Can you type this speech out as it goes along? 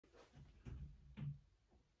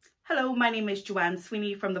Hello, my name is Joanne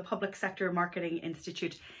Sweeney from the Public Sector Marketing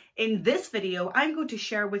Institute. In this video, I'm going to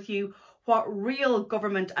share with you what real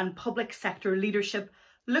government and public sector leadership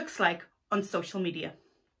looks like on social media.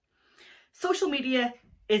 Social media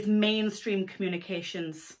is mainstream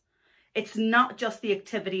communications. It's not just the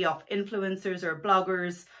activity of influencers or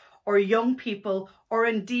bloggers or young people or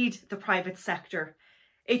indeed the private sector.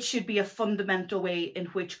 It should be a fundamental way in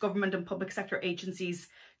which government and public sector agencies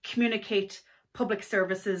communicate public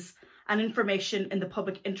services and information in the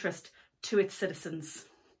public interest to its citizens.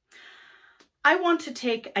 I want to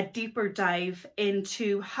take a deeper dive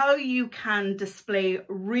into how you can display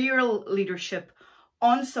real leadership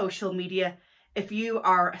on social media if you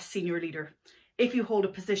are a senior leader, if you hold a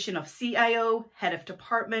position of CIO, head of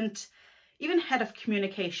department, even head of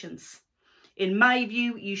communications. In my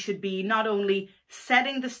view, you should be not only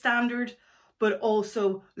setting the standard, but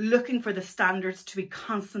also looking for the standards to be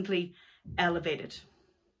constantly elevated.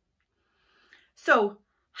 So,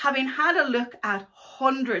 having had a look at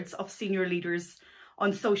hundreds of senior leaders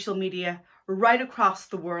on social media right across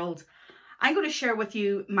the world, I'm going to share with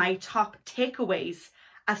you my top takeaways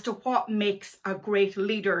as to what makes a great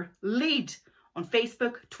leader lead on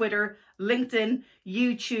Facebook, Twitter, LinkedIn,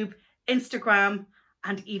 YouTube, Instagram,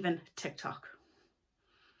 and even TikTok.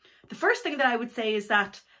 The first thing that I would say is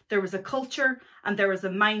that there is a culture and there is a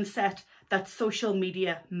mindset that social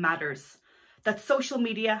media matters, that social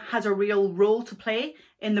media has a real role to play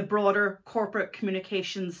in the broader corporate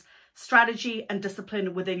communications strategy and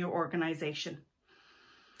discipline within your organization.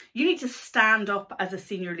 You need to stand up as a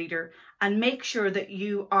senior leader and make sure that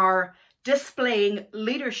you are displaying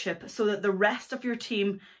leadership so that the rest of your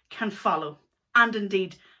team can follow and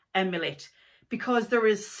indeed emulate, because there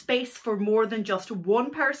is space for more than just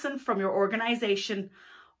one person from your organization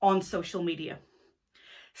on social media.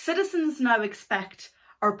 Citizens now expect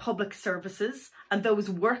our public services and those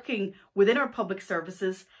working within our public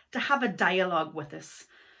services to have a dialogue with us.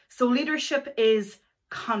 So leadership is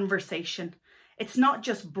conversation. It's not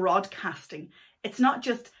just broadcasting. It's not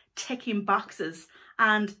just ticking boxes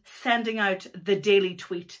and sending out the daily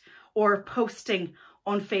tweet or posting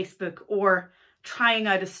on Facebook or trying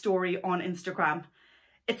out a story on Instagram.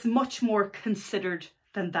 It's much more considered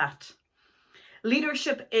than that.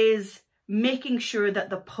 Leadership is making sure that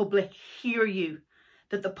the public hear you,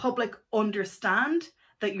 that the public understand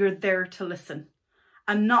that you're there to listen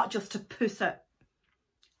and not just to push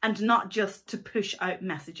out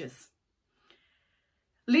messages.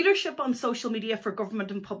 Leadership on social media for government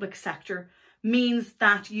and public sector means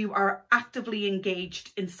that you are actively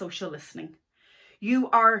engaged in social listening. You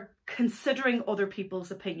are considering other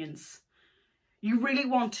people's opinions. You really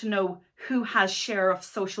want to know who has share of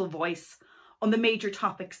social voice on the major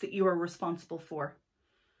topics that you are responsible for.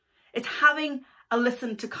 It's having a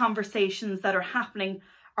listen to conversations that are happening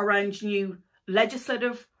around new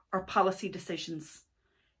legislative or policy decisions.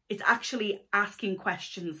 It's actually asking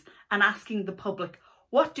questions and asking the public,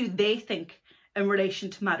 what do they think in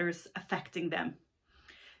relation to matters affecting them?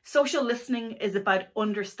 Social listening is about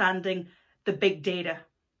understanding the big data.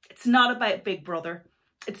 It's not about Big Brother.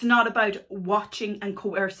 It's not about watching and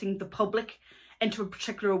coercing the public into a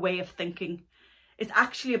particular way of thinking. It's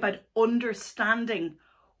actually about understanding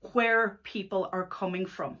where people are coming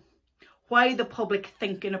from, why the public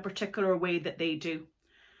think in a particular way that they do,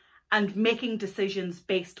 and making decisions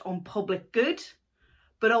based on public good,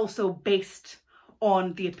 but also based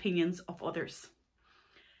on the opinions of others.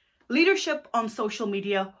 Leadership on social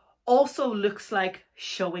media also looks like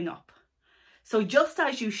showing up. So just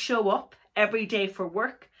as you show up every day for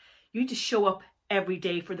work, you need to show up every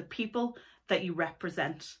day for the people that you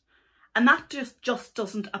represent. And that just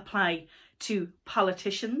doesn't apply to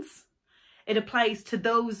politicians. It applies to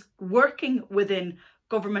those working within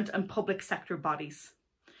government and public sector bodies.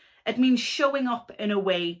 It means showing up in a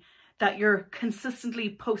way that you're consistently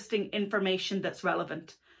posting information that's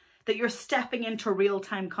relevant, that you're stepping into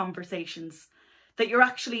real-time conversations, that you're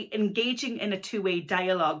actually engaging in a two-way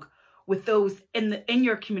dialogue with those in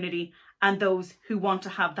your community and those who want to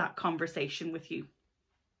have that conversation with you.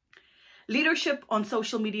 Leadership on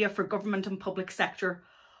social media for government and public sector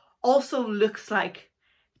also looks like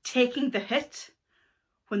taking the hit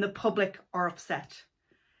when the public are upset.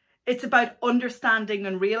 It's about understanding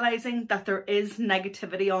and realizing that there is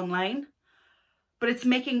negativity online, but it's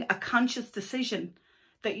making a conscious decision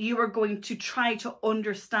that you are going to try to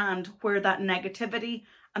understand where that negativity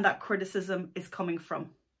and that criticism is coming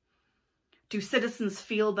from. Do citizens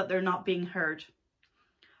feel that they're not being heard?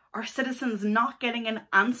 Are citizens not getting an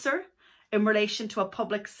answer in relation to a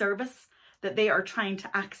public service that they are trying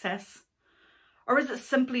to access? Or is it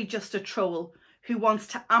simply just a troll who wants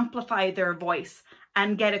to amplify their voice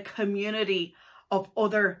and get a community of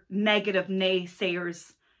other negative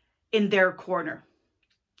naysayers in their corner.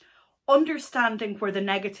 Understanding where the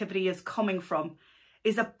negativity is coming from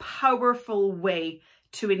is a powerful way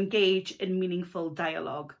to engage in meaningful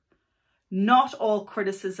dialogue. Not all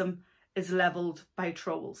criticism is levelled by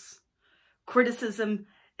trolls. Criticism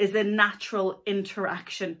is a natural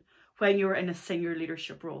interaction when you're in a senior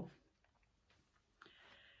leadership role.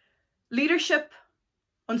 Leadership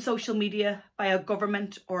on social media by a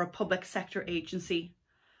government or a public sector agency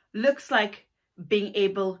looks like being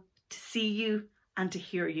able to see you and to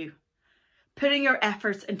hear you, putting your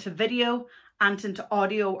efforts into video and into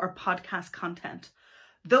audio or podcast content.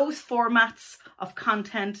 Those formats of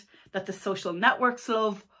content that the social networks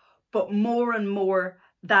love, but more and more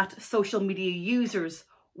that social media users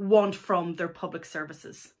want from their public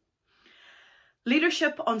services.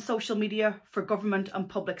 Leadership on social media for government and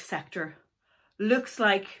public sector looks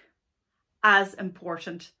like as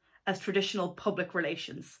important as traditional public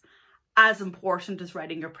relations, as important as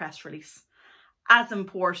writing your press release, as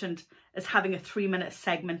important as having a 3-minute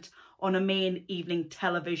segment on a main evening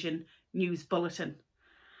television news bulletin,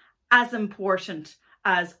 as important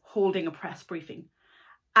as holding a press briefing,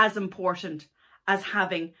 as important as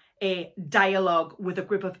having a dialogue with a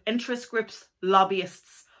group of interest groups,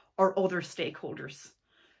 lobbyists, or other stakeholders.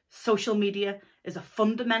 Social media is a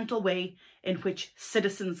fundamental way in which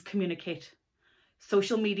citizens communicate.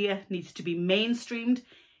 Social media needs to be mainstreamed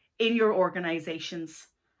in your organisations,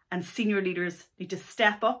 and senior leaders need to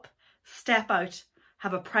step up, step out,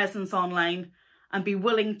 have a presence online, and be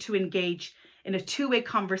willing to engage in a two-way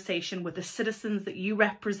conversation with the citizens that you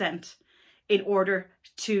represent in order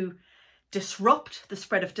to disrupt the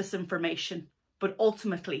spread of disinformation, but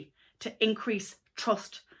ultimately to increase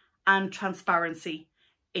trust and transparency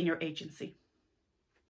in your agency.